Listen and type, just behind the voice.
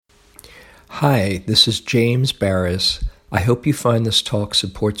Hi, this is James Baraz. I hope you find this talk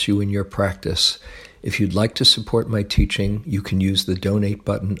supports you in your practice. If you'd like to support my teaching, you can use the donate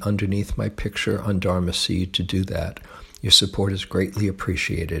button underneath my picture on Dharma Seed to do that. Your support is greatly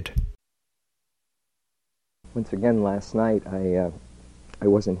appreciated. Once again, last night I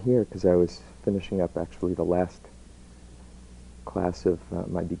wasn't here because I was finishing up actually the last class of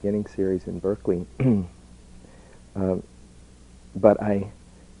my beginning series in Berkeley. But I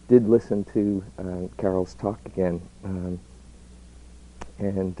did listen to Carol's talk again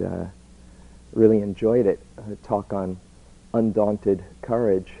and really enjoyed it, a talk on undaunted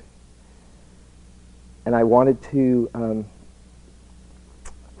courage. And I wanted to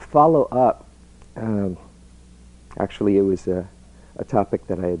follow up. Actually, it was a topic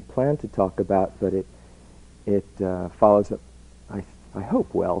that I had planned to talk about, but it follows up, I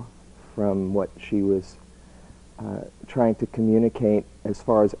hope, well from what she was trying to communicate as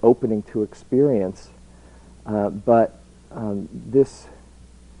far as opening to experience. But this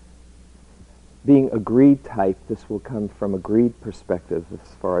being a greed type, this will come from a greed perspective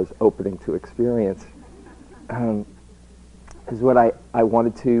as far as opening to experience. Because what I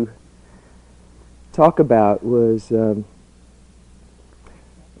wanted to talk about was a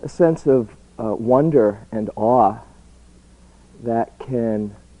sense of wonder and awe that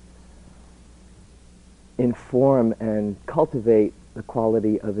can inform and cultivate the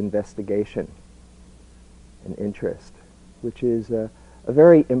quality of investigation and interest, which is a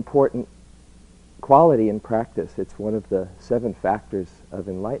very important quality in practice. It's one of the 7 factors of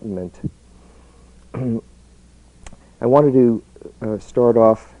enlightenment. I wanted to start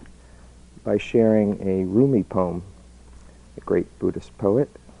off by sharing a Rumi poem, a great Buddhist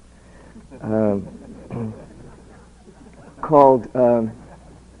poet,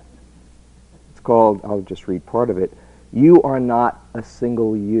 called, I'll just read part of it, "You are not a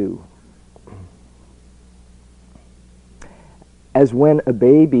single you." As when a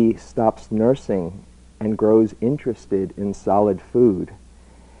baby stops nursing and grows interested in solid food,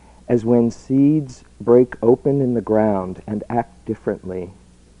 as when seeds break open in the ground and act differently,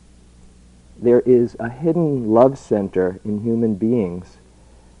 there is a hidden love center in human beings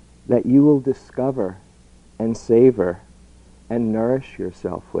that you will discover and savor and nourish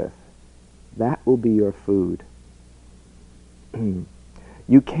yourself with. That will be your food.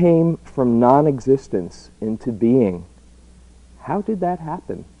 You came from non-existence into being. How did that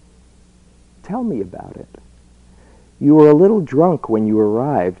happen? Tell me about it. You were a little drunk when you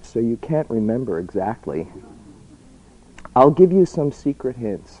arrived, so you can't remember exactly. I'll give you some secret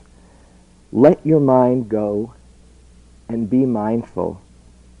hints. Let your mind go and be mindful.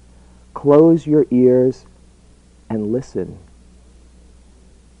 Close your ears and listen.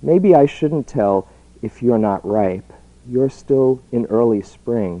 Maybe I shouldn't tell if you're not ripe. You're still in early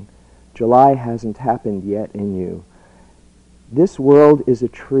spring. July hasn't happened yet in you. This world is a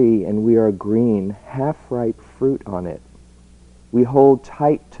tree and we are green, half-ripe fruit on it. We hold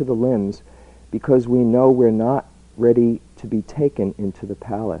tight to the limbs because we know we're not ready to be taken into the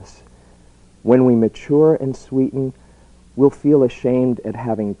palace. When we mature and sweeten, we'll feel ashamed at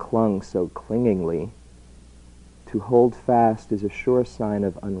having clung so clingingly. To hold fast is a sure sign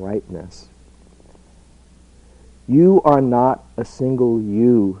of unripeness. You are not a single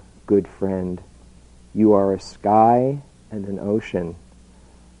you, good friend. You are a sky and an ocean,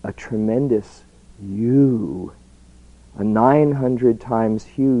 a tremendous you, a 900 times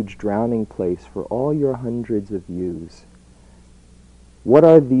huge drowning place for all your hundreds of yous. What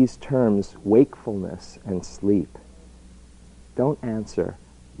are these terms, wakefulness and sleep? Don't answer.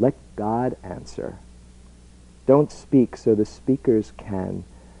 Let God answer. Don't speak so the speakers can.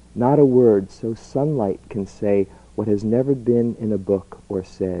 Not a word so sunlight can say what has never been in a book or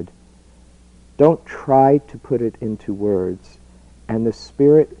said. Don't try to put it into words, and the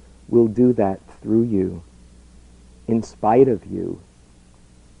Spirit will do that through you, in spite of you,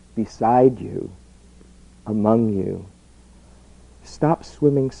 beside you, among you. Stop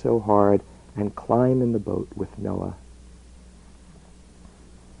swimming so hard and climb in the boat with Noah.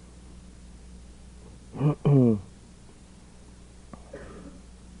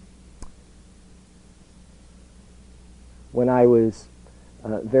 When I was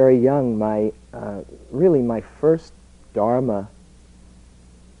very young, my first Dharma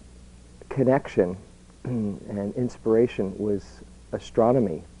connection and inspiration was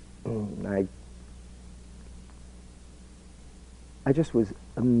astronomy. I just was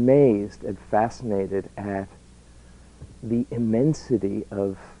amazed and fascinated at the immensity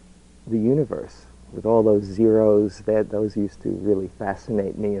of the universe, with all those zeros. Those used to really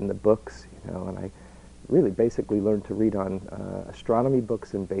fascinate me in the books, and I really basically learned to read on astronomy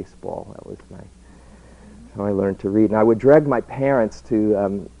books and baseball. That was how I learned to read. And I would drag my parents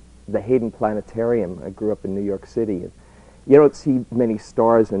to the Hayden Planetarium. I grew up in New York City. You don't see many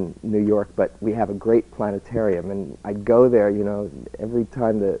stars in New York, but we have a great planetarium. And I'd go there, every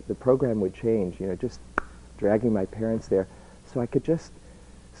time the program would change, just dragging my parents there. So I could just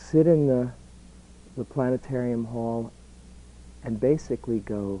sit in the planetarium hall and basically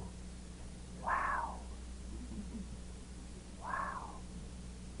go, wow. Wow.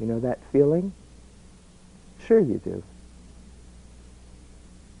 You know that feeling? Sure you do.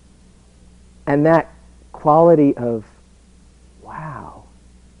 And that quality of wow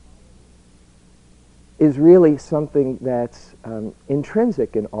is really something that's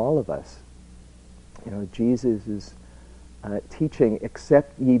intrinsic in all of us. Jesus is teaching,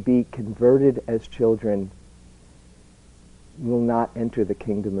 except ye be converted as children, you will not enter the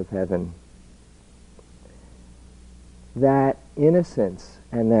kingdom of heaven. That innocence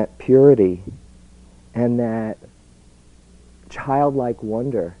and that purity and that childlike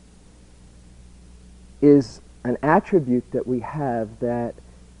wonder is an attribute that we have that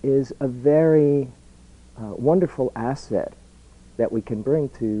is a very wonderful asset that we can bring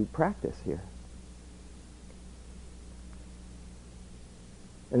to practice here.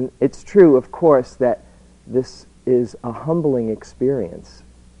 And it's true, of course, that this is a humbling experience.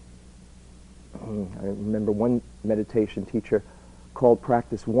 I remember one meditation teacher called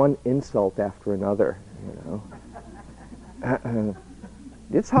practice one insult after another,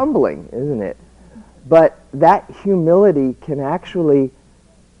 It's humbling, isn't it? But that humility can actually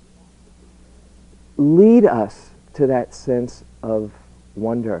lead us to that sense of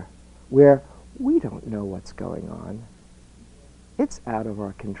wonder, where we don't know what's going on. It's out of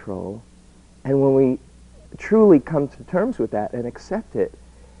our control. And when we truly come to terms with that and accept it,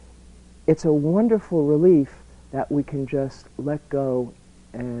 it's a wonderful relief that we can just let go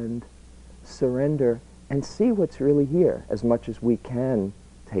and surrender and see what's really here as much as we can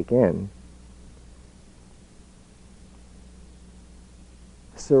take in.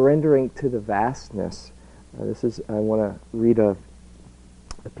 Surrendering to the vastness. I want to read a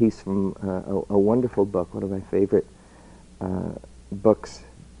piece from a wonderful book, one of my favorite books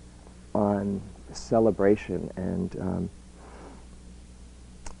on celebration and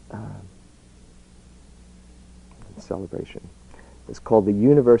celebration. It's called The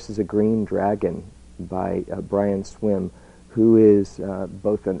Universe is a Green Dragon by Brian Swim, who is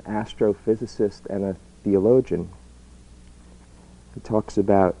both an astrophysicist and a theologian. He talks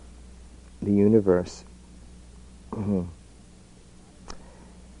about the universe.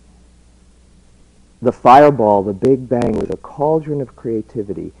 The fireball, the Big Bang, was a cauldron of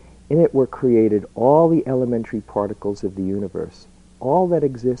creativity. In it were created all the elementary particles of the universe. All that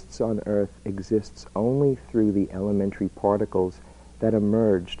exists on Earth exists only through the elementary particles that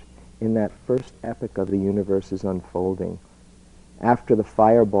emerged in that first epoch of the universe's unfolding. After the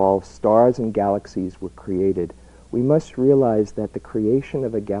fireball, stars and galaxies were created. We must realize that the creation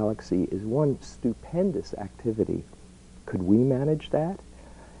of a galaxy is one stupendous activity. Could we manage that?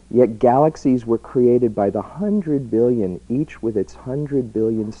 Yet galaxies were created by the 100 billion, each with its 100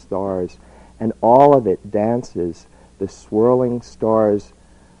 billion stars, and all of it dances, the swirling stars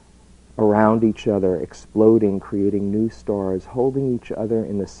around each other, exploding, creating new stars, holding each other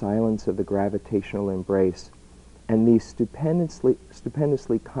in the silence of the gravitational embrace. And these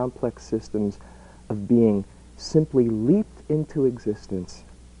stupendously complex systems of being simply leaped into existence.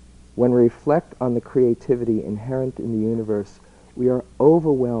 When we reflect on the creativity inherent in the universe, we are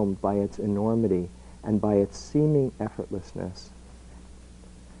overwhelmed by its enormity and by its seeming effortlessness.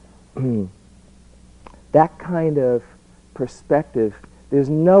 That kind of perspective, there's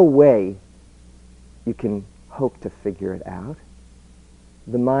no way you can hope to figure it out.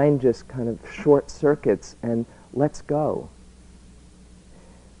 The mind just kind of short circuits and lets go.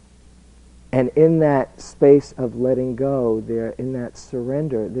 And in that space of letting go, in that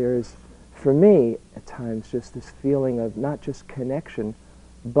surrender, there's, for me, at times, just this feeling of not just connection,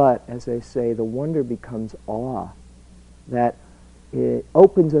 but, as I say, the wonder becomes awe, that it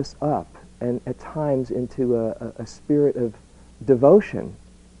opens us up, and at times into a spirit of devotion.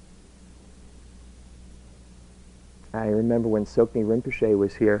 I remember when Tsoknyi Rinpoche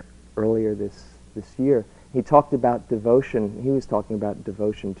was here earlier this year, he talked about devotion. He was talking about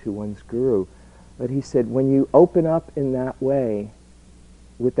devotion to one's guru. But he said, when you open up in that way,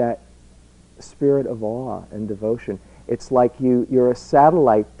 with that spirit of awe and devotion, it's like you're a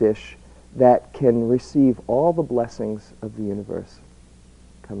satellite dish that can receive all the blessings of the universe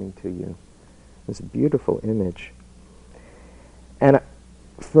coming to you. It's a beautiful image. And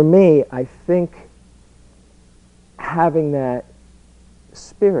for me, I think having that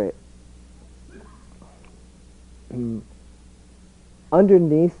spirit,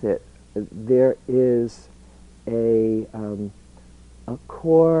 underneath it, there is a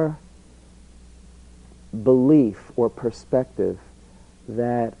core belief or perspective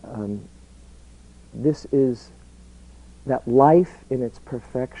that that life in its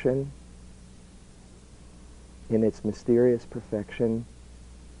perfection, in its mysterious perfection,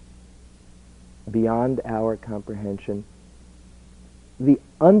 beyond our comprehension, the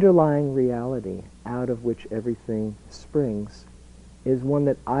underlying reality out of which everything springs is one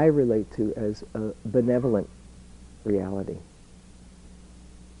that I relate to as a benevolent reality.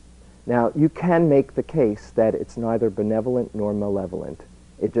 Now, you can make the case that it's neither benevolent nor malevolent.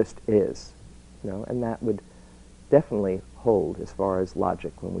 It just is, and that would definitely hold as far as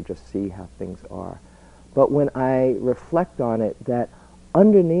logic when we just see how things are. But when I reflect on it, that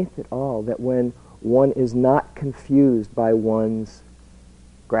underneath it all, that when one is not confused by one's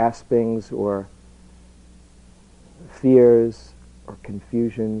graspings or fears or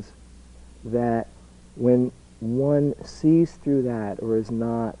confusions, that when one sees through that or is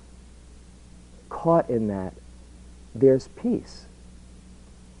not caught in that, there's peace.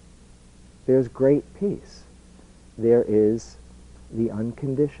 There's great peace. There is the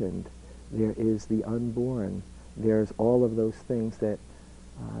unconditioned. There is the unborn. There's all of those things that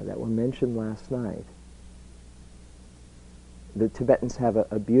were mentioned last night. The Tibetans have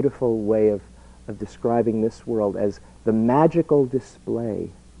a beautiful way of describing this world as the magical display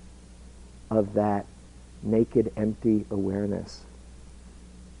of that naked, empty awareness.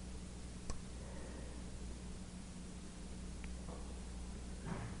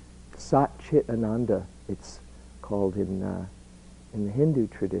 Sat Chit Ananda, it's called in the Hindu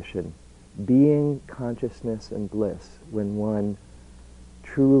tradition, being, consciousness, and bliss, when one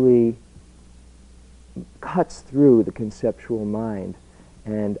truly cuts through the conceptual mind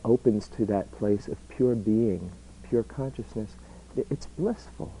and opens to that place of pure being, pure consciousness. It's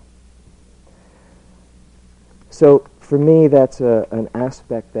blissful. So for me, that's an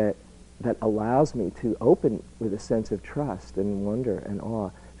aspect that allows me to open with a sense of trust and wonder and awe.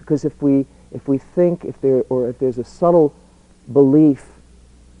 Because if we think, if there's a subtle belief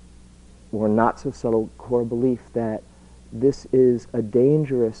or not so subtle core belief that this is a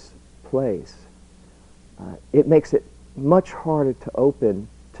dangerous place, it makes it much harder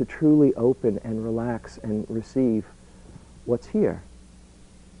to truly open and relax and receive what's here.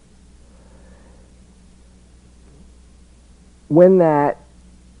 When that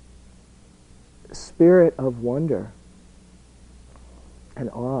spirit of wonder and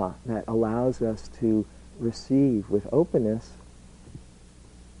awe that allows us to receive with openness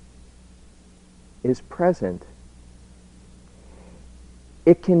is present,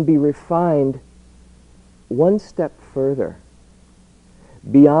 it can be refined one step further.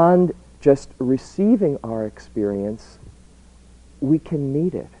 Beyond just receiving our experience, we can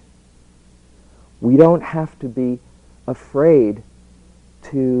meet it. We don't have to be afraid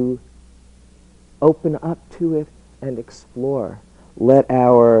to open up to it and explore. Let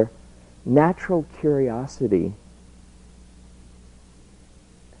our natural curiosity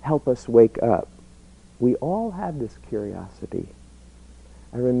help us wake up. We all have this curiosity.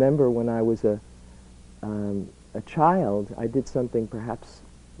 I remember when I was a child, I did something perhaps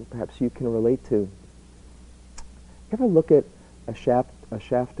you can relate to. You ever look at a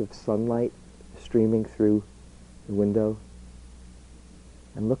shaft of sunlight streaming through the window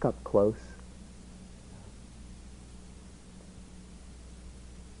and look up close?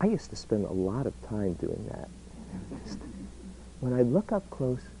 I used to spend a lot of time doing that. When I look up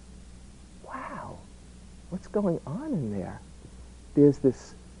close, wow, what's going on in there? There's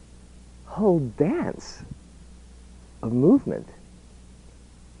this whole dance of movement.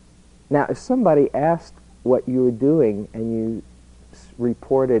 Now, if somebody asked what you were doing and you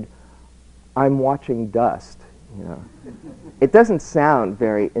reported, "I'm watching dust," it doesn't sound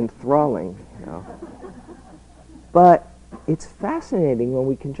very enthralling, But it's fascinating when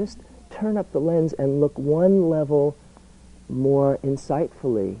we can just turn up the lens and look one level more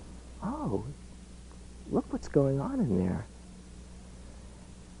insightfully. Oh, look what's going on in there.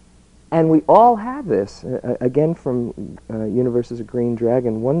 And we all have this. Again, from Universe as a Green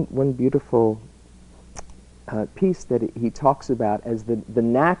Dragon, one beautiful piece that he talks about as the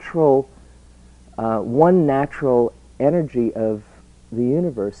natural, one natural energy of the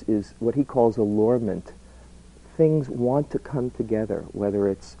universe is what he calls allurement. Things want to come together, whether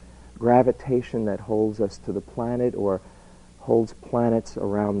it's gravitation that holds us to the planet or holds planets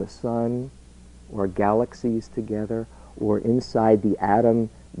around the sun, or galaxies together, or inside the atom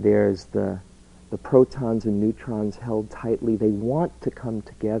there's the the protons and neutrons held tightly. They want to come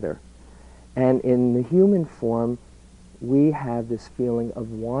together. And in the human form, we have this feeling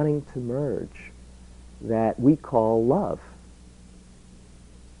of wanting to merge that we call love.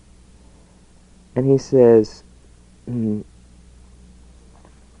 And he says, the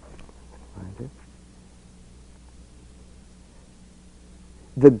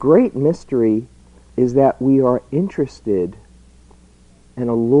great mystery is that we are interested and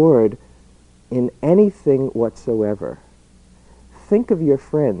allured in anything whatsoever. Think of your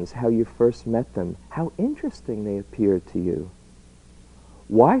friends, how you first met them, how interesting they appeared to you.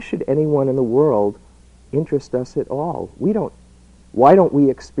 Why should anyone in the world interest us at all? Why don't we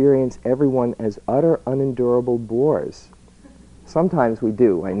experience everyone as utter, unendurable bores? Sometimes we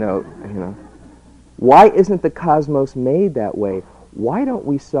do, I know, Why isn't the cosmos made that way? Why don't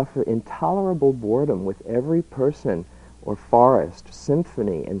we suffer intolerable boredom with every person or forest,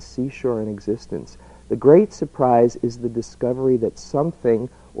 symphony, and seashore in existence? The great surprise is the discovery that something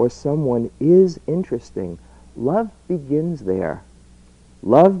or someone is interesting. Love begins there.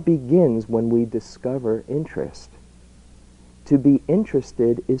 Love begins when we discover interest. To be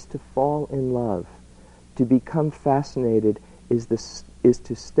interested is to fall in love. To become fascinated is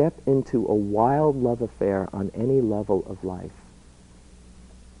to step into a wild love affair on any level of life.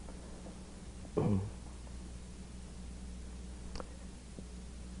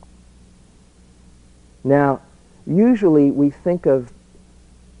 Now, usually we think of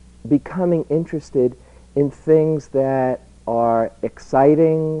becoming interested in things that are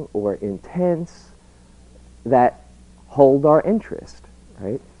exciting or intense, that hold our interest,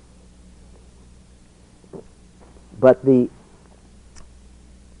 right? But the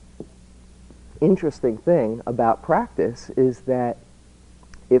interesting thing about practice is that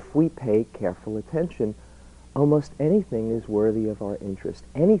if we pay careful attention, almost anything is worthy of our interest.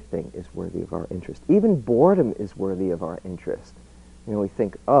 Anything is worthy of our interest. Even boredom is worthy of our interest. We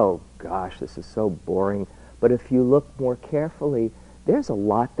think, oh gosh, this is so boring. But if you look more carefully, there's a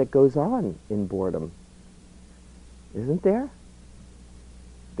lot that goes on in boredom. Isn't there?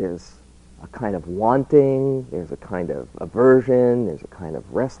 There's a kind of wanting, there's a kind of aversion, there's a kind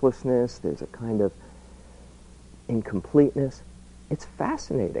of restlessness, there's a kind of incompleteness. It's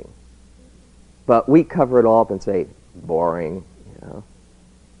fascinating. But we cover it all up and say, boring,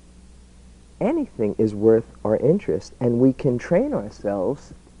 Anything is worth our interest, and we can train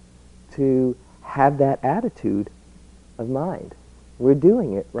ourselves to have that attitude of mind. We're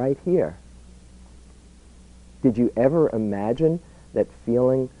doing it right here. Did you ever imagine that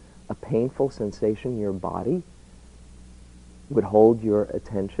feeling a painful sensation in your body would hold your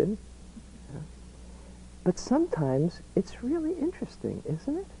attention? But sometimes it's really interesting,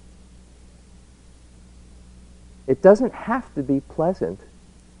 isn't it? It doesn't have to be pleasant,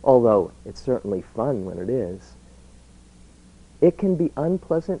 although it's certainly fun when it is. It can be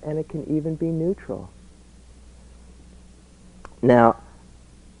unpleasant and it can even be neutral. Now,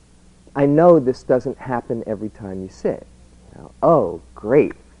 I know this doesn't happen every time you sit. Oh,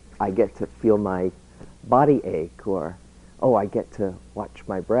 great, I get to feel my body ache, or, oh, I get to watch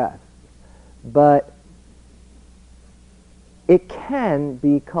my breath. But it can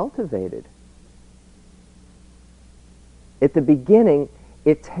be cultivated. At the beginning,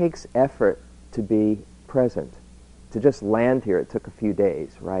 it takes effort to be present. To just land here, it took a few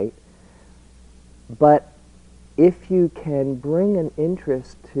days, right? But if you can bring an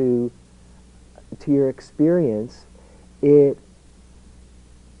interest to your experience, it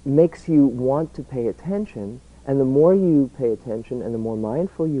makes you want to pay attention, and the more you pay attention and the more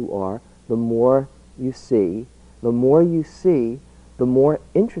mindful you are, the more you see. The more you see, the more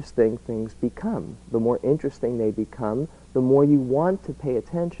interesting things become. The more interesting they become, the more you want to pay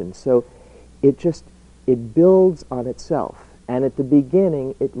attention. So it builds on itself. And at the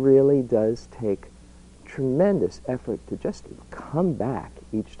beginning, it really does take tremendous effort to just come back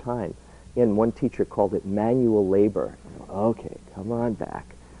each time. And one teacher called it manual labor. Okay, come on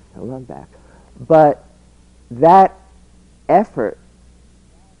back. But that effort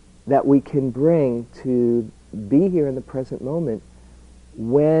that we can bring to be here in the present moment,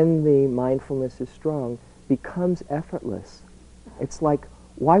 when the mindfulness is strong, becomes effortless. It's like,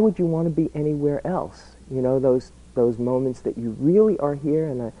 why would you want to be anywhere else? Those moments that you really are here,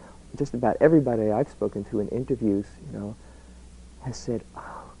 and just about everybody I've spoken to in interviews, has said,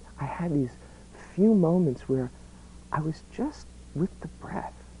 oh, I had these few moments where I was just with the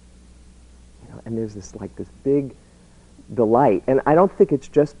breath. And there's this big delight. And I don't think it's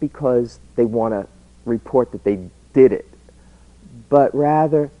just because they want to report that they did it, but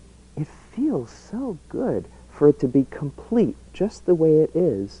rather it feels so good for it to be complete just the way it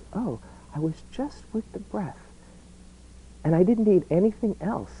is. Oh, I was just with the breath. And I didn't need anything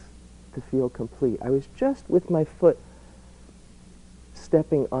else to feel complete. I was just with my foot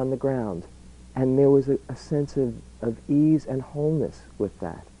stepping on the ground. And there was a sense of ease and wholeness with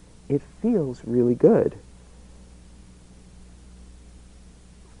that. It feels really good.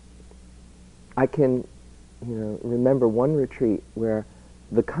 I can, remember one retreat where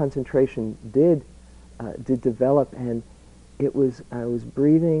the concentration did develop, and I was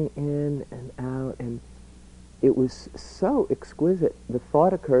breathing in and out, and it was so exquisite. The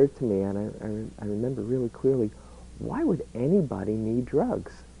thought occurred to me, and I remember really clearly, why would anybody need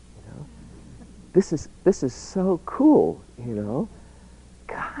drugs? This is so cool,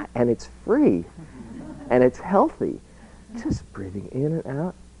 God, and it's free, and it's healthy. Just breathing in and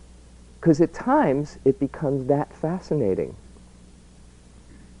out. Because at times it becomes that fascinating.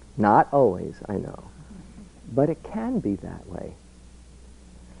 Not always, I know, but it can be that way.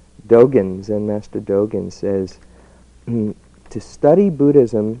 Dogen, Zen Master Dogen says, to study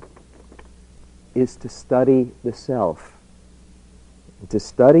Buddhism is to study the self. To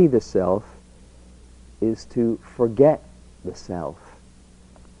study the self is to forget the self.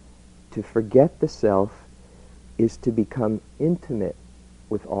 To forget the self is to become intimate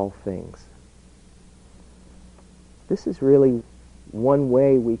with all things. This is really one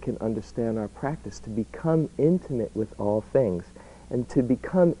way we can understand our practice, to become intimate with all things. And to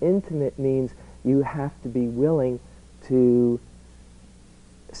become intimate means you have to be willing to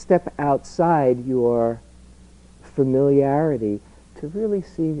step outside your familiarity to really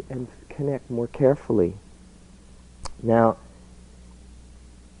see and connect more carefully. Now,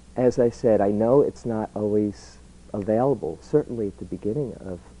 as I said, I know it's not always available, certainly at the beginning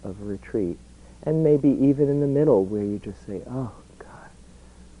of a retreat, and maybe even in the middle where you just say, oh God,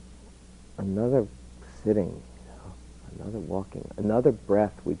 another sitting, another walking, another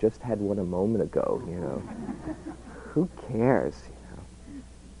breath. We just had one a moment ago, Who cares,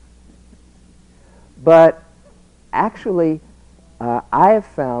 But actually, I have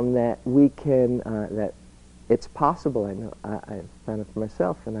found that we can, that it's possible. I know I've found it for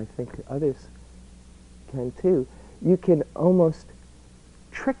myself, and I think others can too. You can almost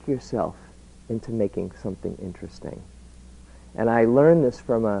trick yourself into making something interesting. And I learned this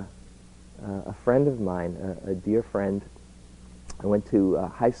from a friend of mine, a dear friend I went to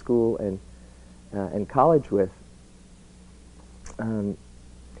high school and college with. And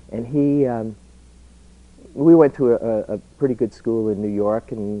he, we went to a pretty good school in New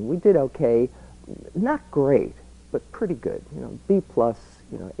York, and we did okay. Not great, but pretty good. B plus,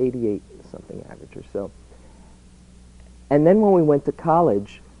 88 something average or so. And then when we went to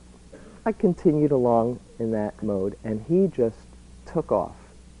college, I continued along in that mode, and he just took off,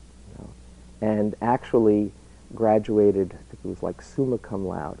 and actually graduated. I think it was like summa cum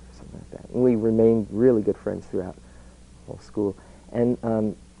laude or something like that. And we remained really good friends throughout the whole school. And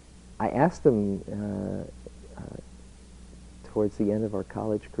I asked him towards the end of our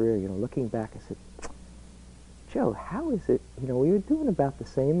college career, looking back, I said, Joe, how is it, we were doing about the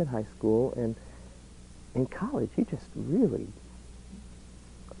same in high school, and in college, you just really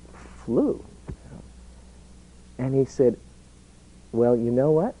flew. And he said, well, you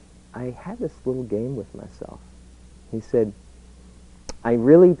know what? I had this little game with myself. He said, I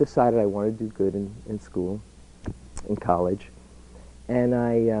really decided I wanted to do good in school, in college, and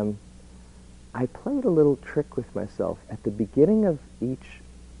I played a little trick with myself. At the beginning of each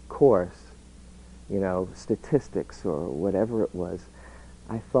course, statistics or whatever it was,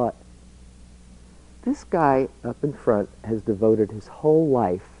 I thought, this guy up in front has devoted his whole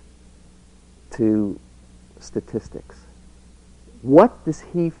life to statistics. What does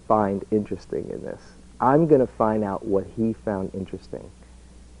he find interesting in this? I'm going to find out what he found interesting.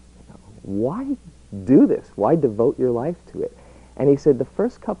 Why do this? Why devote your life to it? And he said the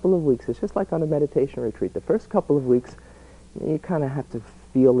first couple of weeks, it's just like on a meditation retreat, the first couple of weeks, you kind of have to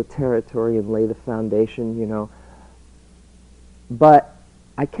feel the territory and lay the foundation, But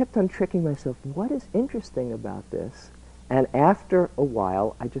I kept on tricking myself, what is interesting about this? And after a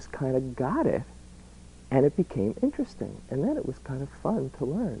while, I just kind of got it, and it became interesting. And then it was kind of fun to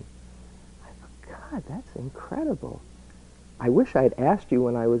learn. I thought, God, that's incredible. I wish I had asked you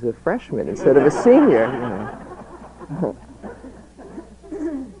when I was a freshman instead of a senior.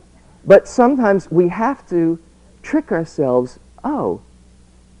 But sometimes we have to trick ourselves, oh,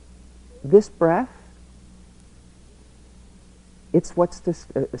 this breath, it's what's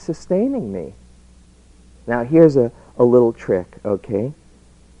sustaining me. Now here's a little trick, okay?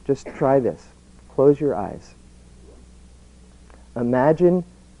 Just try this. Close your eyes. Imagine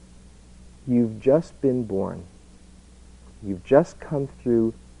you've just been born. You've just come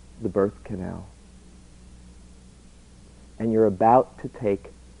through the birth canal. And you're about to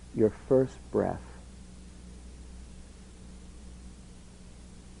take your first breath.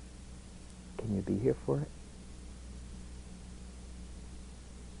 Can you be here for it?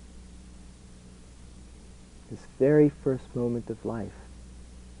 This very first moment of life.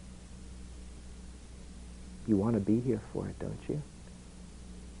 You want to be here for it, don't you?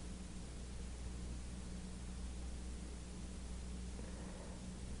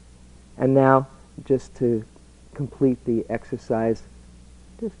 And now, just to complete the exercise,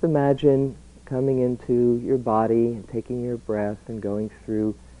 just imagine coming into your body and taking your breath and going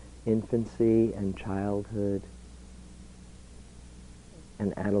through infancy and childhood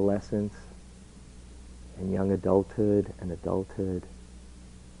and adolescence and young adulthood and adulthood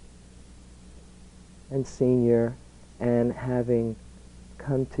and senior, and having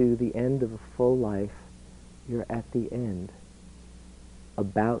come to the end of a full life, you're at the end,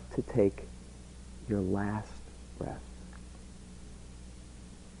 about to take your last breath.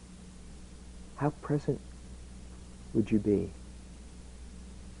 How present would you be?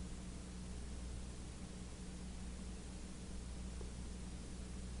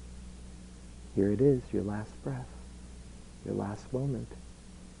 Here it is, your last breath, your last moment.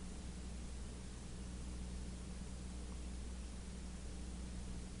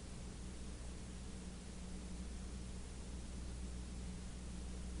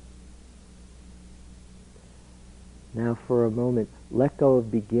 Now for a moment, let go of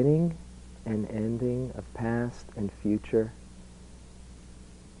beginning and ending, of past and future,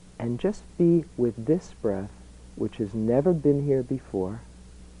 and just be with this breath, which has never been here before,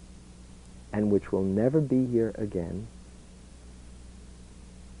 and which will never be here again.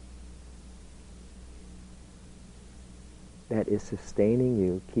 That is sustaining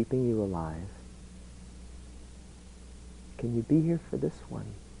you, keeping you alive. Can you be here for this one?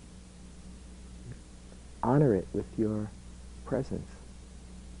 Honor it with your presence.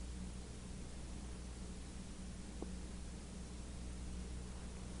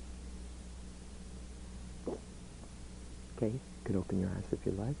 Okay, you can open your eyes if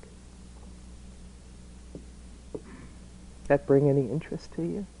you like. Does that bring any interest to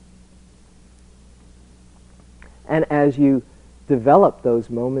you? And as you develop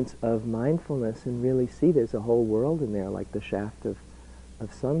those moments of mindfulness and really see there's a whole world in there, like the shaft of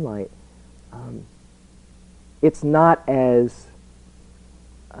sunlight, it's not as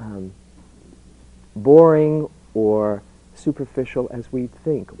boring or superficial as we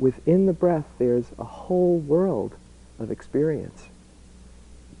think. Within the breath, there's a whole world of experience.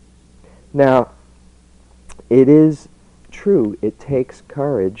 Now, it is true, it takes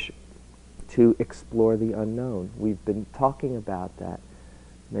courage to explore the unknown. We've been talking about that.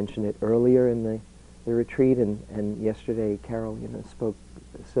 Mentioned it earlier in the retreat, and yesterday Carol, spoke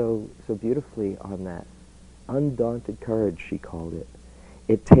so beautifully on that. Undaunted courage, she called it.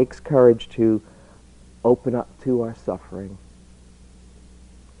 It takes courage to open up to our suffering.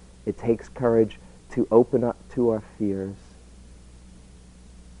 It takes courage to open up to our fears.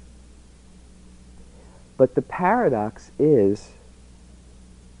 But the paradox is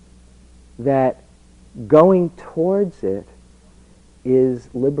that going towards it is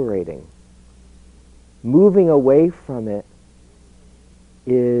liberating. Moving away from it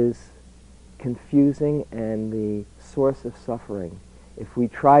is confusing and the source of suffering. If we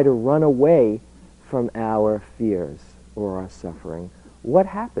try to run away from our fears or our suffering, what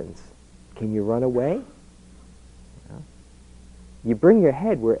happens? Can you run away? You bring your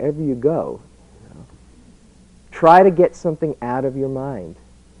head wherever you go. Try to get something out of your mind.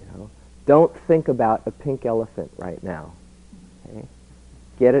 Don't think about a pink elephant right now. Okay?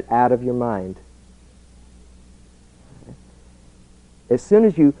 Get it out of your mind. Okay? As soon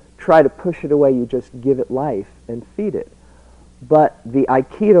as you try to push it away, you just give it life and feed it. But the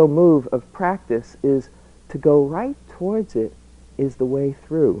Aikido move of practice is to go right towards it is the way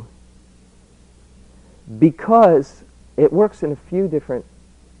through. Because it works in a few different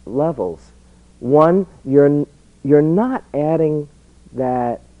levels. One, you're not adding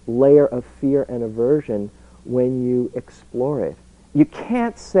that layer of fear and aversion when you explore it. You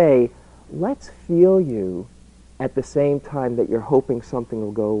can't say, let's feel you at the same time that you're hoping something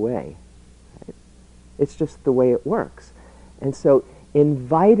will go away. Right? It's just the way it works. And so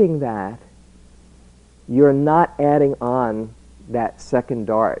inviting that, you're not adding on that second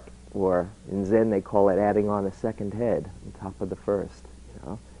dart, or in Zen they call it adding on a second head on top of the first.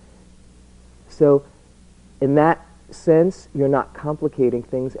 So in that sense, you're not complicating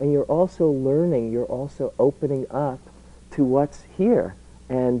things, and you're also learning, you're also opening up to what's here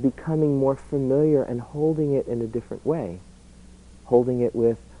and becoming more familiar and holding it in a different way. Holding it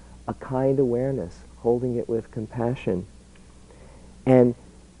with a kind awareness, holding it with compassion. And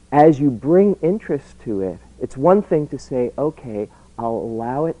as you bring interest to it, it's one thing to say, okay, I'll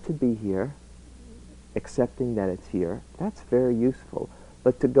allow it to be here, accepting that it's here. That's very useful.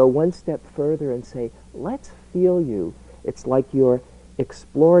 But to go one step further and say, let's feel you. It's like you're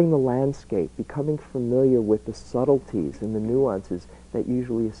exploring the landscape, becoming familiar with the subtleties and the nuances that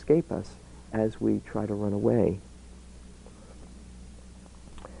usually escape us as we try to run away.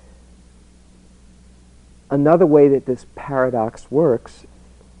 Another way that this paradox works,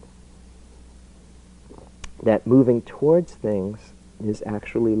 that moving towards things is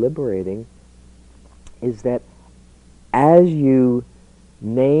actually liberating, is that as you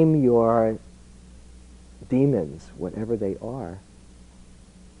name your demons, whatever they are,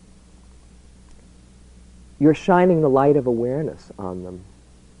 you're shining the light of awareness on them.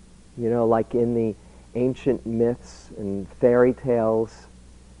 You know, like in the ancient myths and fairy tales,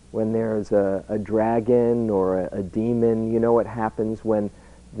 when there's a dragon or a demon, you know what happens when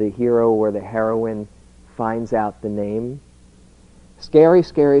the hero or the heroine finds out the name? Scary,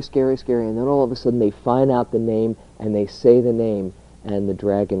 scary, scary, scary, and then all of a sudden they find out the name and they say the name, and the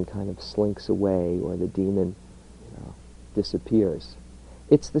dragon kind of slinks away, or the demon, disappears.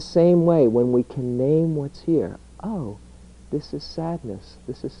 It's the same way when we can name what's here. Oh, this is sadness.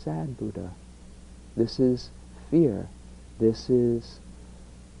 This is sad Buddha. This is fear. This is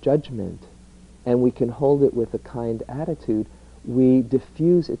judgment. And we can hold it with a kind attitude. We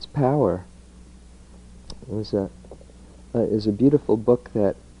diffuse its power. There's a beautiful book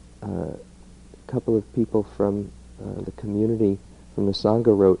that a couple of people from the community, from the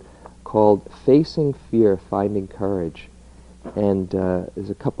Sangha, wrote, called Facing Fear, Finding Courage. And there's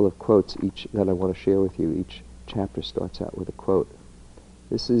a couple of quotes each that I want to share with you. Each chapter starts out with a quote.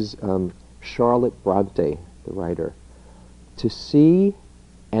 This is Charlotte Bronte, the writer. To see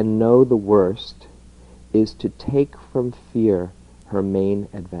and know the worst is to take from fear her main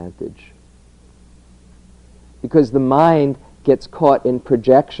advantage. Because the mind gets caught in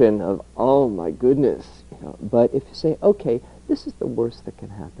projection of, oh my goodness, but if you say, okay, this is the worst that can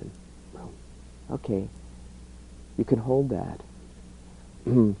happen. Okay, you can hold that.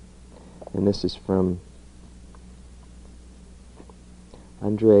 And this is from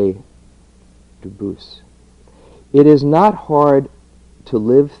André Dubus. It is not hard to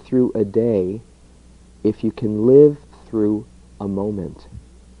live through a day if you can live through a moment.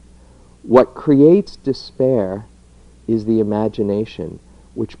 What creates despair is the imagination,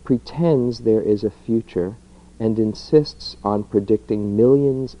 which pretends there is a future and insists on predicting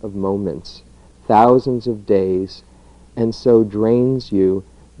millions of moments, thousands of days, and so drains you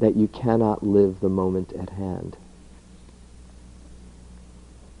that you cannot live the moment at hand.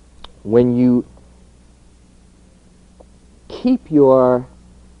 When you keep your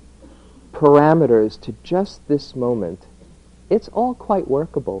parameters to just this moment, it's all quite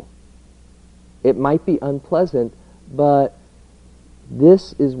workable. It might be unpleasant, but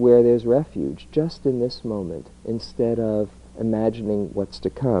this is where there's refuge, just in this moment, instead of imagining what's to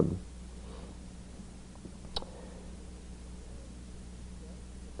come.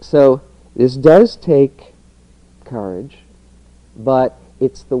 So this does take courage, but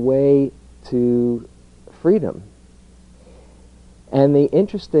it's the way to freedom. And the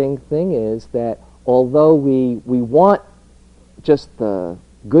interesting thing is that although we want just the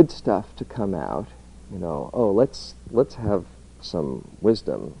good stuff to come out, let's have some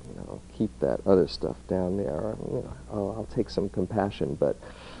wisdom, keep that other stuff down there. I'll take some compassion, but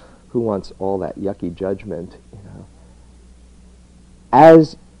who wants all that yucky judgment,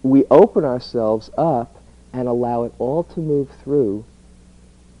 As we open ourselves up and allow it all to move through,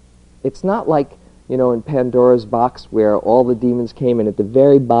 it's not like, in Pandora's box where all the demons came and at the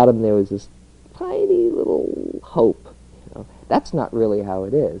very bottom there was this tiny little hope. That's not really how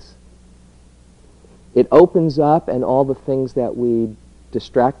it is. It opens up and all the things that we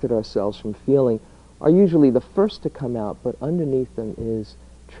distracted ourselves from feeling are usually the first to come out, but underneath them is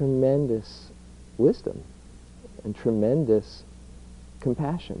tremendous wisdom and tremendous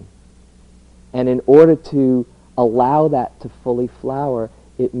compassion. And in order to allow that to fully flower,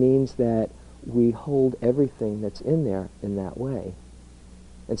 it means that we hold everything that's in there in that way.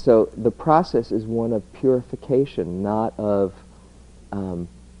 And so the process is one of purification, not of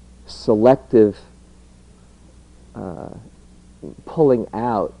selective pulling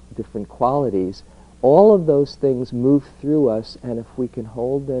out different qualities. All of those things move through us, and if we can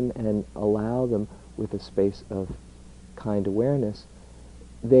hold them and allow them with a space of kind awareness,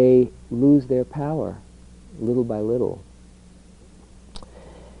 they lose their power little by little.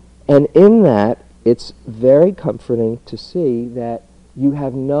 And in that, it's very comforting to see that you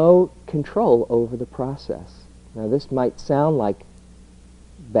have no control over the process. Now, this might sound like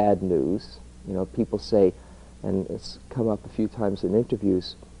bad news. You know, people say, and it's come up a few times in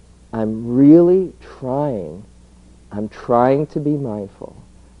interviews, I'm really trying. I'm trying to be mindful.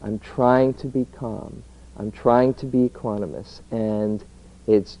 I'm trying to be calm. I'm trying to be equanimous, and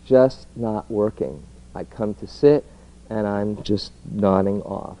it's just not working. I come to sit, and I'm just nodding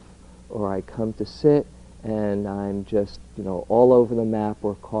off. Or I come to sit, and I'm just, all over the map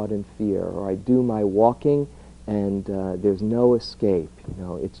or caught in fear. Or I do my walking, and there's no escape.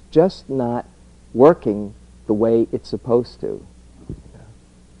 It's just not working the way it's supposed to.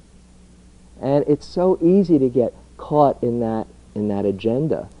 And it's so easy to get caught in that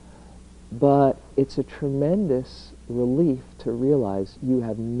agenda. But it's a tremendous relief to realize you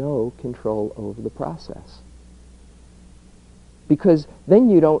have no control over the process. Because then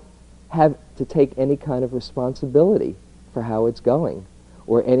you don't have to take any kind of responsibility for how it's going,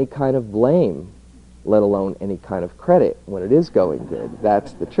 or any kind of blame, let alone any kind of credit when it is going good.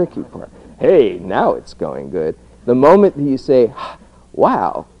 That's the tricky part. Hey, now it's going good. The moment that you say,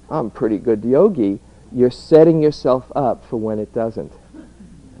 wow, I'm a pretty good yogi, you're setting yourself up for when it doesn't.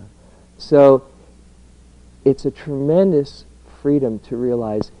 So it's a tremendous freedom to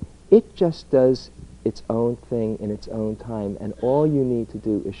realize it just does its own thing in its own time, and all you need to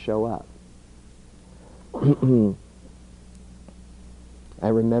do is show up. I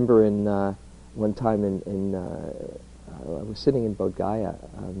remember one time I was sitting in Bodh Gaya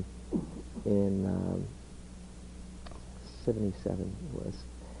in 77 it was.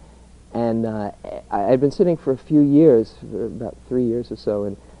 And I had been sitting for a few years, for about 3 years or so,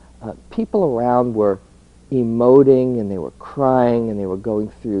 and people around were emoting, and they were crying, and they were going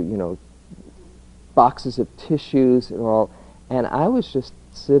through, boxes of tissues and all. And I was just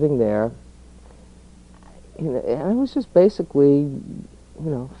sitting there, and I was just basically,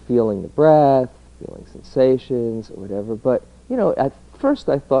 feeling the breath, feeling sensations, or whatever. But, at first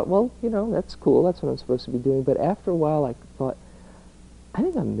I thought, well, that's cool, that's what I'm supposed to be doing. But after a while I thought, I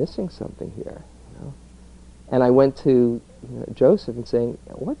think I'm missing something here, And I went to Joseph and saying,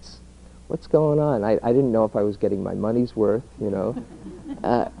 what's going on? I didn't know if I was getting my money's worth,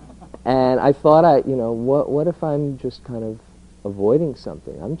 and I thought, what if I'm just kind of avoiding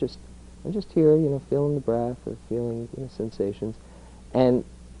something? I'm just here, feeling the breath or feeling sensations, and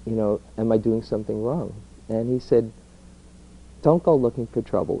am I doing something wrong? And he said, don't go looking for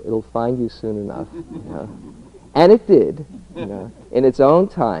trouble. It'll find you soon enough. And it did, in its own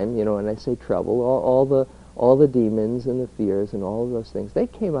time. When I say trouble, all the demons and the fears and all of those things, they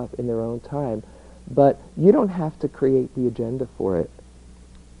came up in their own time. But you don't have to create the agenda for it.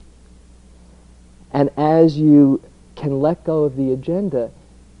 And as you can let go of the agenda,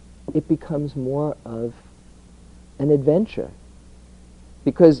 it becomes more of an adventure.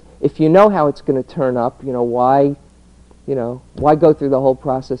 Because if you know how it's going to turn up, why go through the whole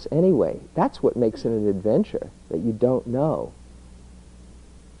process anyway? That's what makes it an adventure, that you don't know.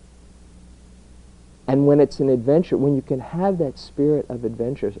 And when it's an adventure, when you can have that spirit of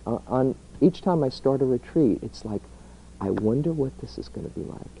adventures, on each time I start a retreat, it's like, I wonder what this is going to be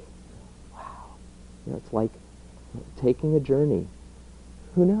like. Wow. It's like taking a journey.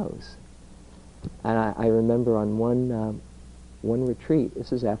 Who knows? And I remember on one retreat,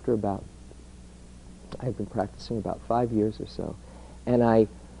 this is after I've been practicing about 5 years or so, and I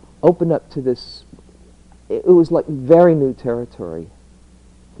opened up to this, it was like very new territory,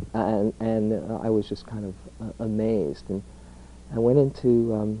 and I was just kind of amazed. And I went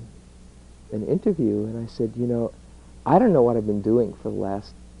into an interview, and I said, I don't know what I've been doing for the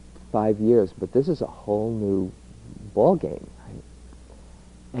last 5 years, but this is a whole new ball game.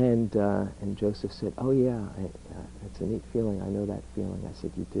 And Joseph said, oh yeah, it's a neat feeling. I know that feeling. I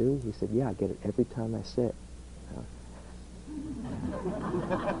said, you do? He said, yeah, I get it every time I sit.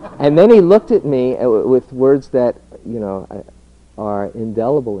 And then he looked at me with words that, are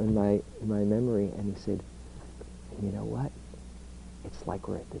indelible in my memory, and he said, you know what? It's like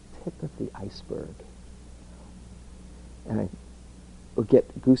we're at the tip of the iceberg. And I would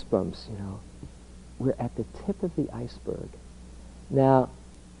get goosebumps, We're at the tip of the iceberg. Now,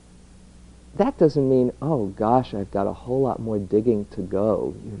 that doesn't mean, oh gosh, I've got a whole lot more digging to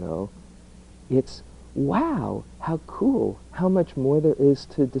go, It's, wow, how cool, how much more there is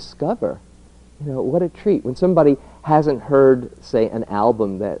to discover. What a treat. When somebody hasn't heard, say, an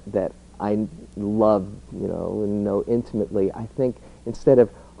album that I love, and know intimately, I think instead of,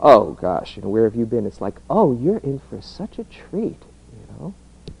 oh gosh, where have you been? It's like, oh, you're in for such a treat,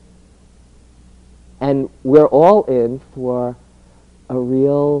 And we're all in for a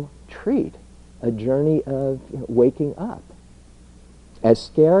real treat, a journey of waking up. As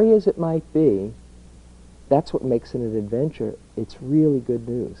scary as it might be, that's what makes it an adventure. It's really good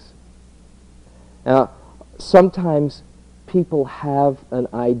news. Now, sometimes people have an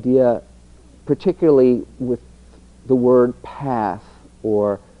idea, particularly with the word path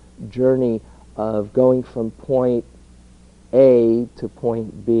or journey, of going from point A to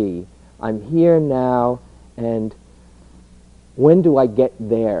point B. I'm here now, and when do I get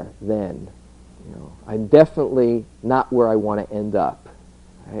there then? I'm definitely not where I want to end up,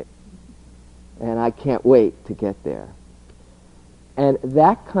 right? And I can't wait to get there. And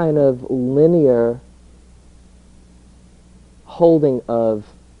that kind of linear holding of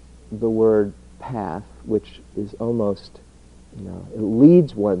the word path, which is almost, it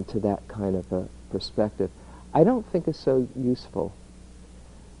leads one to that kind of a perspective, I don't think is so useful.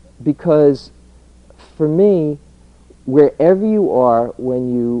 Because for me, wherever you are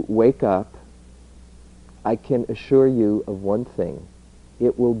when you wake up, I can assure you of one thing: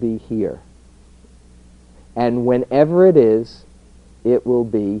 it will be here. And whenever it is, it will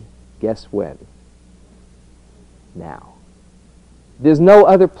be, guess when? Now. There's no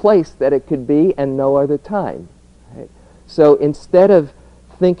other place that it could be and no other time. Right? So instead of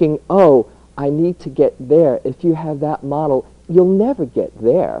thinking, oh, I need to get there, if you have that model, you'll never get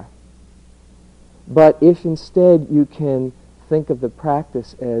there. But if instead you can think of the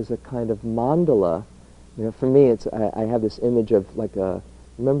practice as a kind of mandala, for me, I have this image of like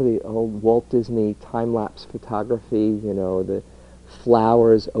remember the old Walt Disney time-lapse photography, the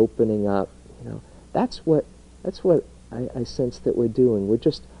flowers opening up, that's what I sense that we're doing. We're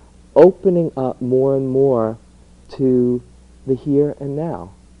just opening up more and more to the here and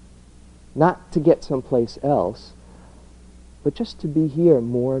now. Not to get someplace else, but just to be here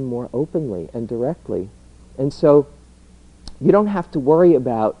more and more openly and directly. And so you don't have to worry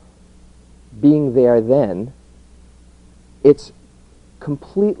about being there then. It's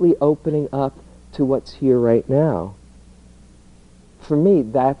completely opening up to what's here right now. For me,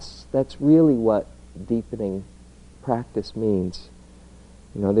 that's really what deepening practice means.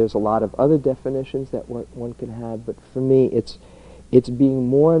 There's a lot of other definitions that one can have, but for me, it's being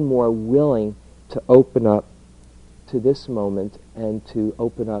more and more willing to open up to this moment and to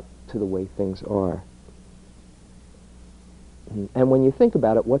open up to the way things are. And when you think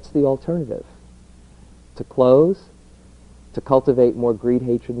about it, what's the alternative? To close? To cultivate more greed,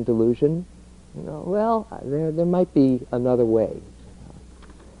 hatred, and delusion? Well, there might be another way.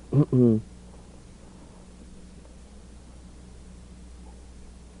 I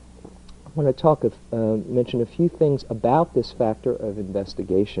want to mention a few things about this factor of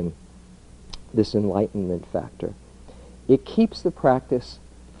investigation, this enlightenment factor. It keeps the practice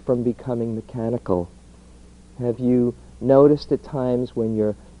from becoming mechanical. Have you noticed at times when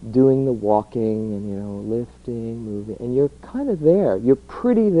you're doing the walking and, lifting, moving, and you're kind of there, you're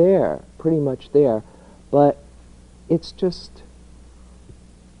pretty much there, but it's just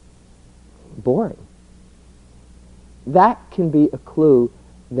boring. That can be a clue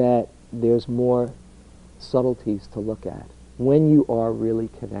that there's more subtleties to look at when you are really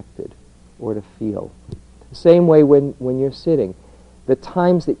connected or to feel. The same way when you're sitting, the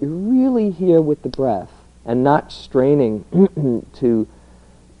times that you're really here with the breath and not straining to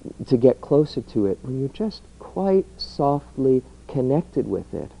get closer to it, when you're just quite softly connected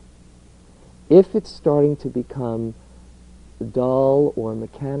with it. If it's starting to become dull or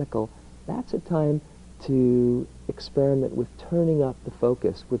mechanical, that's a time to experiment with turning up the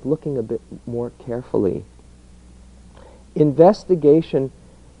focus, with looking a bit more carefully. Investigation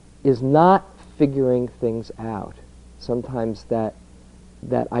is not figuring things out. Sometimes that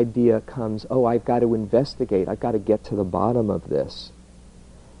idea comes, oh, I've got to investigate, I've got to get to the bottom of this.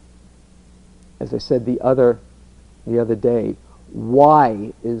 As I said the other day,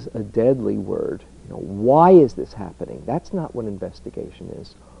 why is a deadly word. Why is this happening? That's not what investigation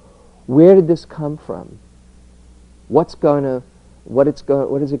is. Where did this come from? What is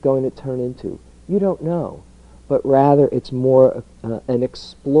it going to turn into? You don't know. But rather it's more an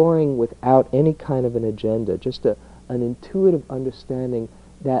exploring without any kind of an agenda, just an intuitive understanding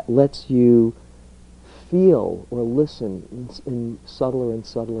that lets you feel or listen in subtler and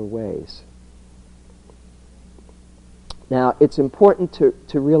subtler ways. Now, it's important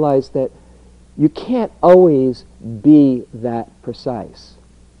to realize that you can't always be that precise.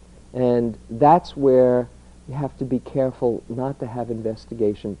 And that's where you have to be careful not to have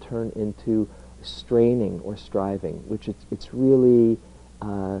investigation turn into straining or striving, which it's really,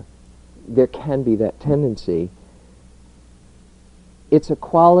 there can be that tendency. It's a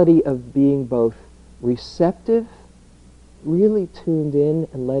quality of being both receptive, really tuned in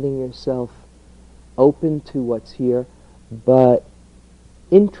and letting yourself open to what's here, but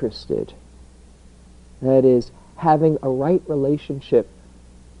interested. That is, having a right relationship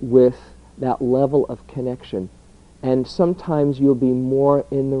with that level of connection. And sometimes you'll be more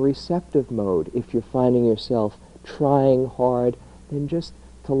in the receptive mode if you're finding yourself trying hard, than just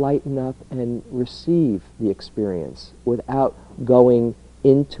to lighten up and receive the experience without going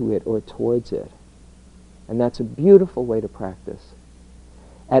into it or towards it. And that's a beautiful way to practice.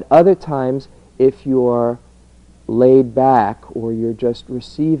 At other times, if you're laid back or you're just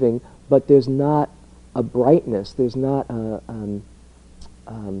receiving, but there's not a brightness, there's not a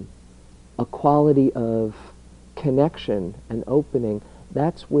quality of connection and opening,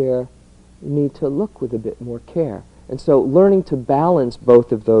 that's where you need to look with a bit more care. And so learning to balance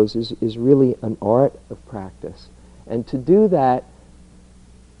both of those is really an art of practice. And to do that,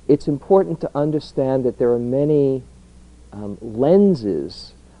 it's important to understand that there are many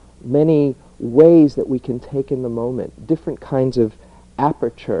lenses, many ways that we can take in the moment, different kinds of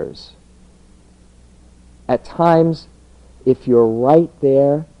apertures. At times, if you're right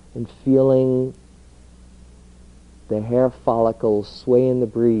there and feeling the hair follicles sway in the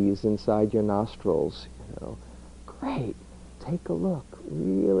breeze inside your nostrils, great, take a look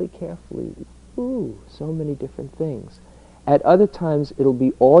really carefully. Ooh, so many different things. At other times, it'll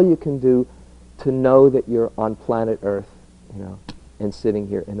be all you can do to know that you're on planet Earth, and sitting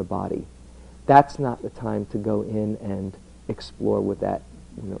here in a body. That's not the time to go in and explore with that,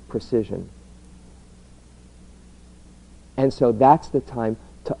 precision. And so that's the time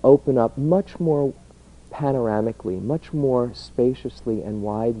to open up much more panoramically, much more spaciously and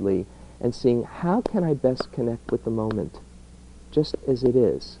widely, and seeing how can I best connect with the moment, just as it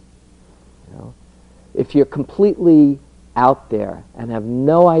is. If you're completely out there and have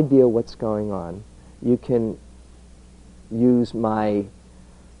no idea what's going on, you can use my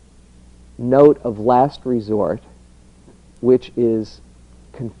note of last resort, which is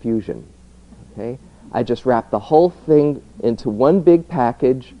confusion. Okay? I just wrap the whole thing into one big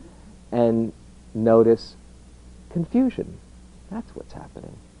package and notice confusion. That's what's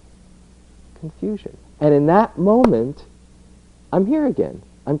happening. Confusion. And in that moment, I'm here again.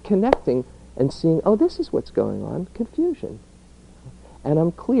 I'm connecting and seeing, oh, this is what's going on, confusion. And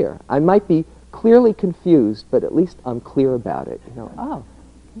I'm clear. I might be clearly confused, but at least I'm clear about it. Oh,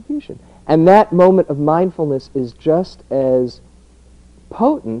 confusion. And that moment of mindfulness is just as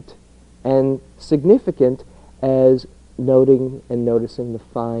potent and significant as noting and noticing the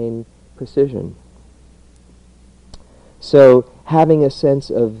fine precision. So having a sense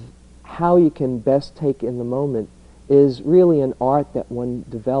of how you can best take in the moment is really an art that one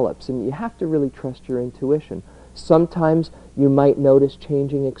develops, and you have to really trust your intuition. Sometimes you might notice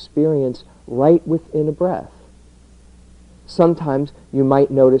changing experience right within a breath. Sometimes you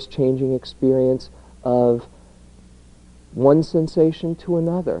might notice changing experience of one sensation to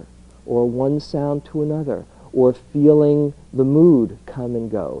another, or one sound to another, or feeling the mood come and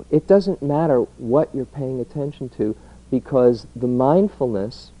go. It doesn't matter what you're paying attention to, because the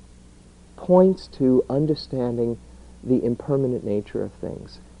mindfulness points to understanding the impermanent nature of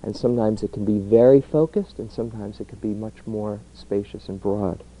things. And sometimes it can be very focused, and sometimes it can be much more spacious and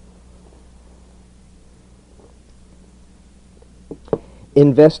broad.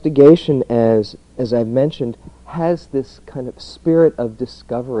 Investigation, as I've mentioned, has this kind of spirit of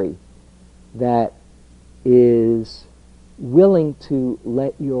discovery that is willing to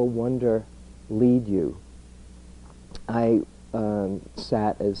let your wonder lead you. I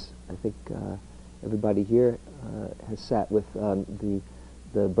sat, as I think everybody here has sat with the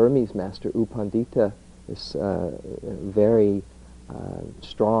Burmese master U Pandita, this very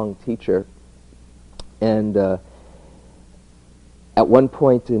strong teacher, and at one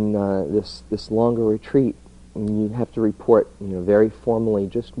point in this longer retreat, you have to report, very formally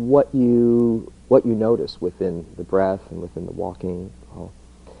just what you notice within the breath and within the walking.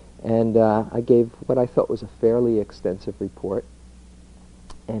 And I gave what I thought was a fairly extensive report.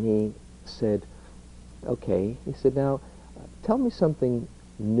 And he said, okay, he said, now tell me something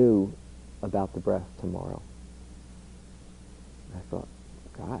new about the breath tomorrow. And I thought,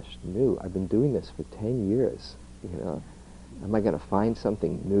 gosh, new? I've been doing this for 10 years, Am I going to find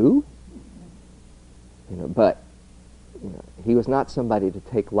something new? But he was not somebody to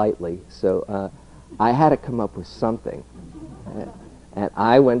take lightly, so I had to come up with something. And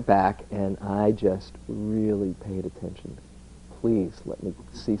I went back and I just really paid attention. Please let me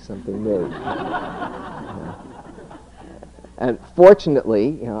see something new. And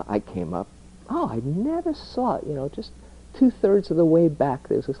fortunately, I came up, I never saw it, just 2/3 of the way back,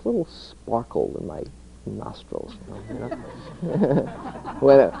 there's this little sparkle in my nostrils.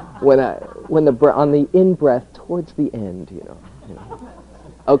 when the on the in breath towards the end,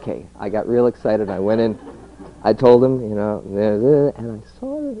 Okay, I got real excited. I went in. I told him, you know, and I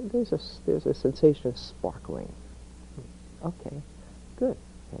saw that there's a sensation of sparkling. Okay, good.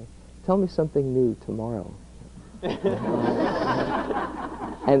 Okay. Tell me something new tomorrow.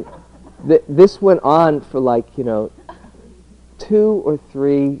 And this went on for like, you know, 2 or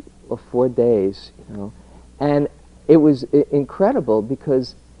 3 or 4 days, you know, and it was incredible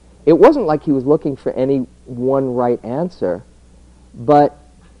because it wasn't like he was looking for any one right answer, but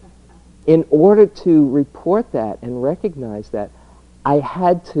in order to report that and recognize that, I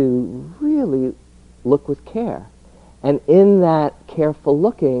had to really look with care. And in that careful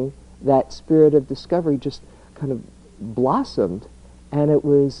looking, that spirit of discovery just kind of blossomed, and it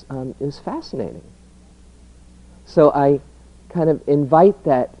was fascinating. So I kind of invite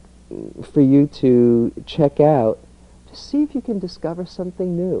that for you to check out, to see if you can discover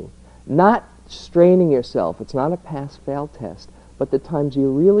something new. Not straining yourself. It's not a pass-fail test, but the times you're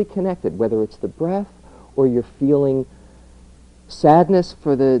really connected, whether it's the breath or you're feeling sadness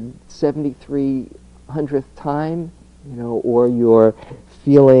for the 7300th time, you know, or you're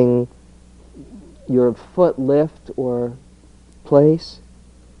feeling your foot lift or place.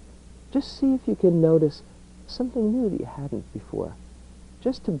 Just see if you can notice something new that you hadn't before,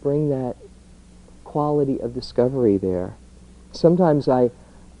 just to bring that quality of discovery there. Sometimes I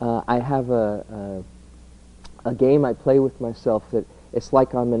have a game I play with myself that it's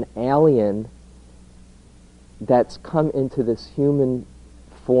like I'm an alien that's come into this human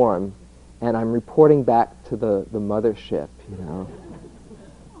form, and I'm reporting back to the mothership, you know.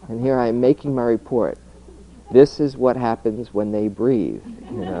 And here I'm making my report. This is what happens when they breathe,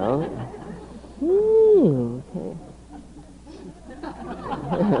 you know. Okay.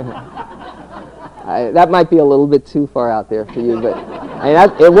 That might be a little bit too far out there for you, but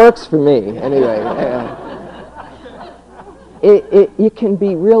it works for me anyway. You can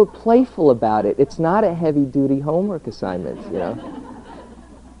be real playful about it. It's not a heavy-duty homework assignment, you know.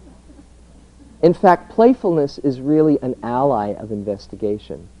 In fact, playfulness is really an ally of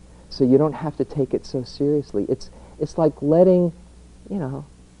investigation, so you don't have to take it so seriously. It's like letting, you know,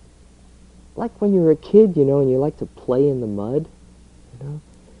 like when you were a kid, you know, and you like to play in the mud, you know.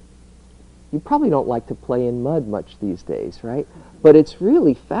 You probably don't like to play in mud much these days, right? But it's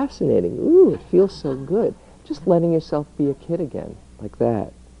really fascinating. Ooh, it feels so good. Just letting yourself be a kid again, like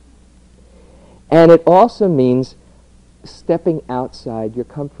that. And it also means stepping outside your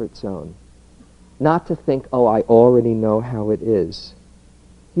comfort zone. Not to think, oh, I already know how it is.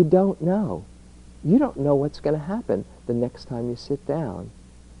 You don't know. You don't know what's going to happen the next time you sit down.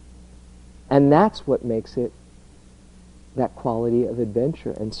 And that's what makes it that quality of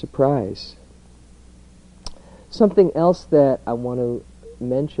adventure and surprise. Something else that I want to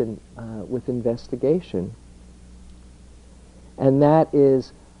mention with investigation, and that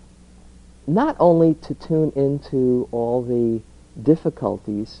is not only to tune into all the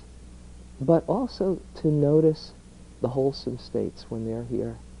difficulties, but also to notice the wholesome states when they're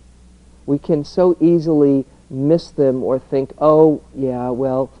here. We can so easily miss them or think, oh, yeah,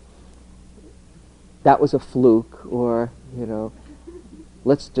 well, that was a fluke, or, you know,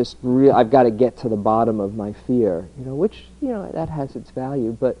 let's just, I've got to get to the bottom of my fear, you know, which, you know, that has its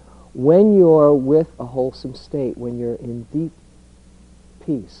value. But when you're with a wholesome state, when you're in deep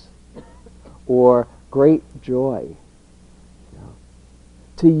peace or great joy, you know,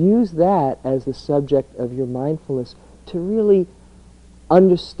 to use that as the subject of your mindfulness to really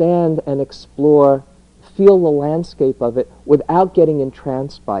understand and explore, feel the landscape of it without getting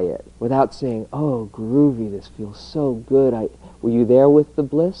entranced by it, without saying, oh, groovy, this feels so good. Were you there with the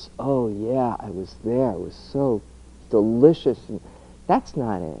bliss? Oh, yeah, I was there. It was so delicious. And that's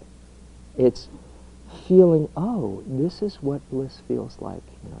not it. It's feeling, oh, this is what bliss feels like.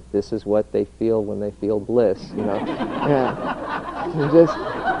 You know, this is what they feel when they feel bliss, you know. Yeah. You just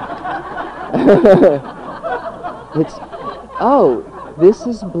it's, oh, this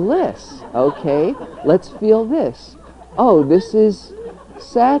is bliss. Okay, let's feel this. Oh, this is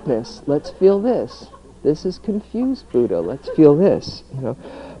sadness. Let's feel this. This is confused Buddha. Let's feel this. You know,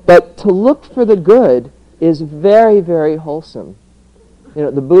 but to look for the good is very, very wholesome. You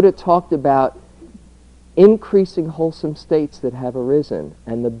know, the Buddha talked about increasing wholesome states that have arisen,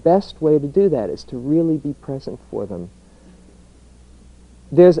 and the best way to do that is to really be present for them.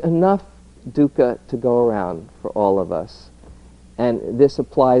 There's enough dukkha to go around for all of us. And this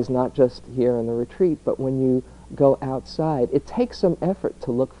applies not just here in the retreat, but when you go outside. It takes some effort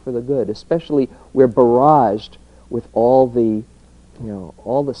to look for the good, especially we're barraged with all the,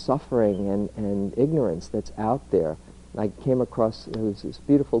 all the suffering and ignorance that's out there. I came across, there was this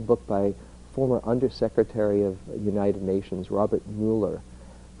beautiful book by former Undersecretary of United Nations, Robert Mueller,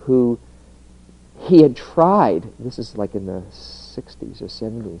 who he had tried, this is like in the 60s or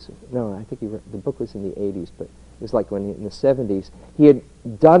 70s, no, I think the book was in the 80s, but it was like in the 70s, he had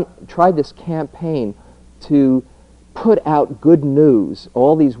tried this campaign to put out good news,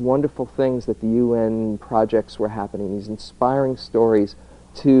 all these wonderful things that the UN projects were happening, these inspiring stories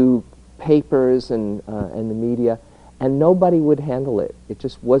to papers and the media, and nobody would handle it. It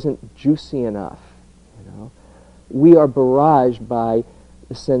just wasn't juicy enough. You know, we are barraged by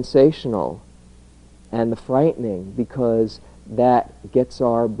the sensational and the frightening because that gets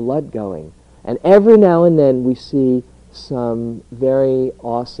our blood going. And every now and then we see some very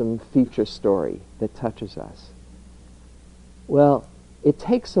awesome feature story that touches us. Well, it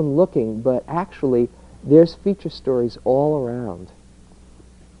takes some looking, but actually there's feature stories all around.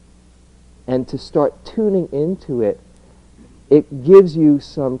 And to start tuning into it, it gives you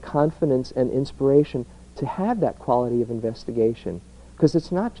some confidence and inspiration to have that quality of investigation. Because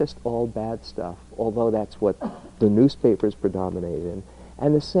it's not just all bad stuff, although that's what the newspapers predominate in.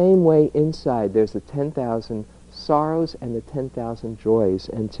 And the same way inside, there's the 10,000 sorrows and the 10,000 joys,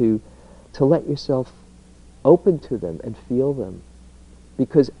 and to let yourself open to them and feel them.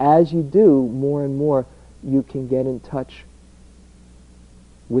 Because as you do, more and more, you can get in touch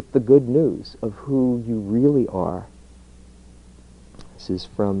with the good news of who you really are. This is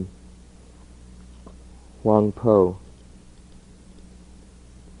from Huang Po.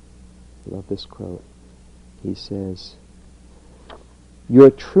 I love this quote. He says, "Your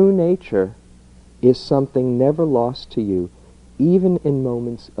true nature is something never lost to you, even in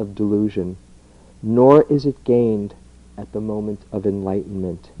moments of delusion, nor is it gained at the moment of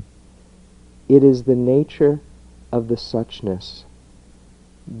enlightenment. It is the nature of the suchness.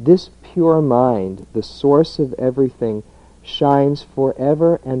 This pure mind, the source of everything, shines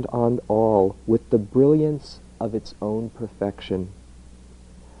forever and on all with the brilliance of its own perfection.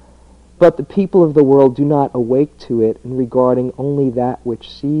 But the people of the world do not awake to it in regarding only that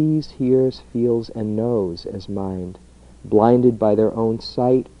which sees, hears, feels, and knows as mind. Blinded by their own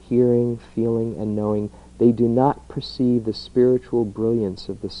sight, hearing, feeling, and knowing, they do not perceive the spiritual brilliance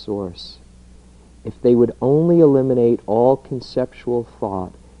of the source. If they would only eliminate all conceptual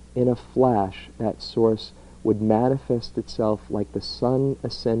thought, in a flash that source would manifest itself like the sun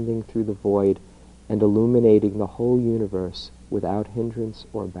ascending through the void and illuminating the whole universe without hindrance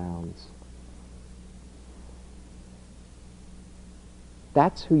or bounds."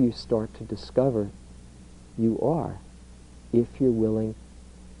 That's who you start to discover you are, if you're willing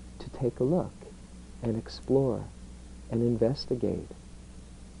to take a look and explore and investigate.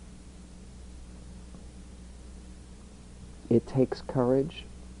 It takes courage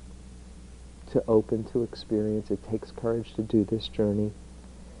to open to experience. It takes courage to do this journey.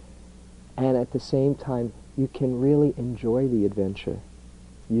 And at the same time, you can really enjoy the adventure.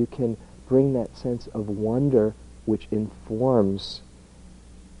 You can bring that sense of wonder which informs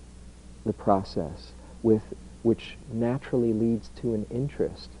the process, which naturally leads to an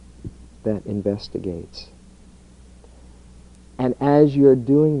interest that investigates. And as you're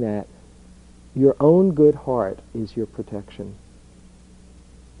doing that, your own good heart is your protection.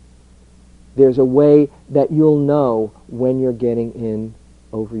 There's a way that you'll know when you're getting in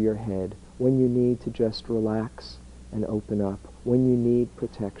over your head, when you need to just relax and open up, when you need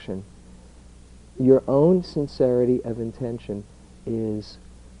protection. Your own sincerity of intention is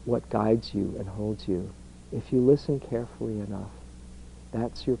what guides you and holds you. If you listen carefully enough,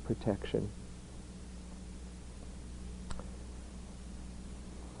 that's your protection.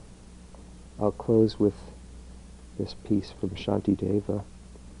 I'll close with this piece from Shantideva.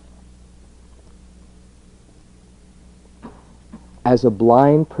 As a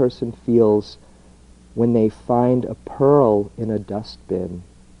blind person feels when they find a pearl in a dustbin,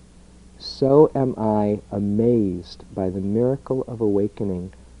 so am I amazed by the miracle of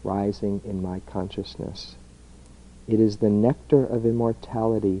awakening rising in my consciousness. It is the nectar of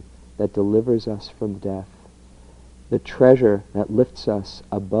immortality that delivers us from death, the treasure that lifts us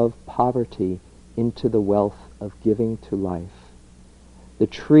above poverty into the wealth of giving to life, the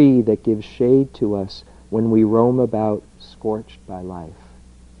tree that gives shade to us when we roam about scorched by life,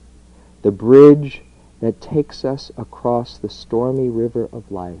 the bridge that takes us across the stormy river of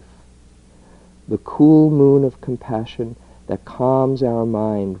life, the cool moon of compassion that calms our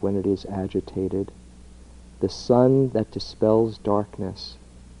mind when it is agitated, the sun that dispels darkness,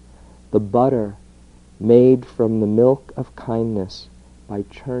 the butter made from the milk of kindness by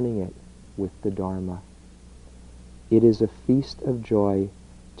churning it with the Dharma. It is a feast of joy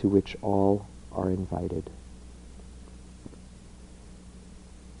to which all are invited.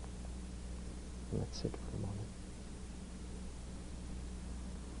 Let's sit for a moment.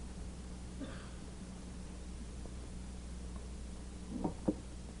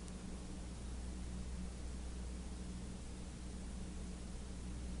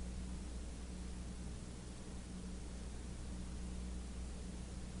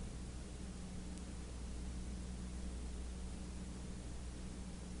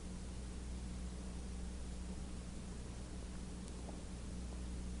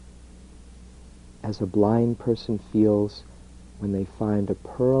 as a blind person feels when they find a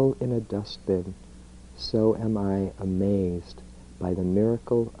pearl in a dustbin, so am I amazed by the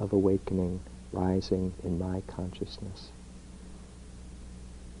miracle of awakening rising in my consciousness.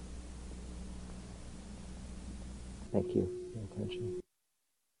 Thank you for your attention.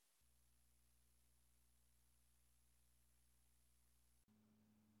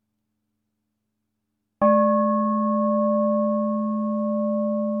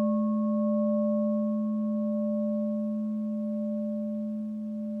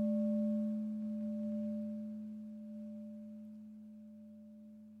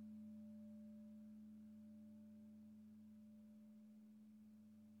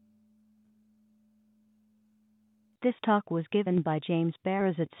 This talk was given by James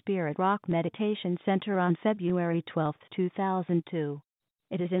Baraz at Spirit Rock Meditation Center on February 12, 2002.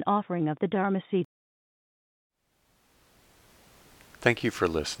 It is an offering of the Dharma seed. Thank you for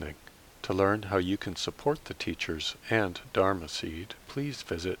listening. To learn how you can support the teachers and Dharma Seed, please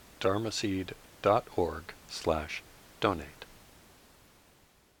visit dharmaseed.org/donate.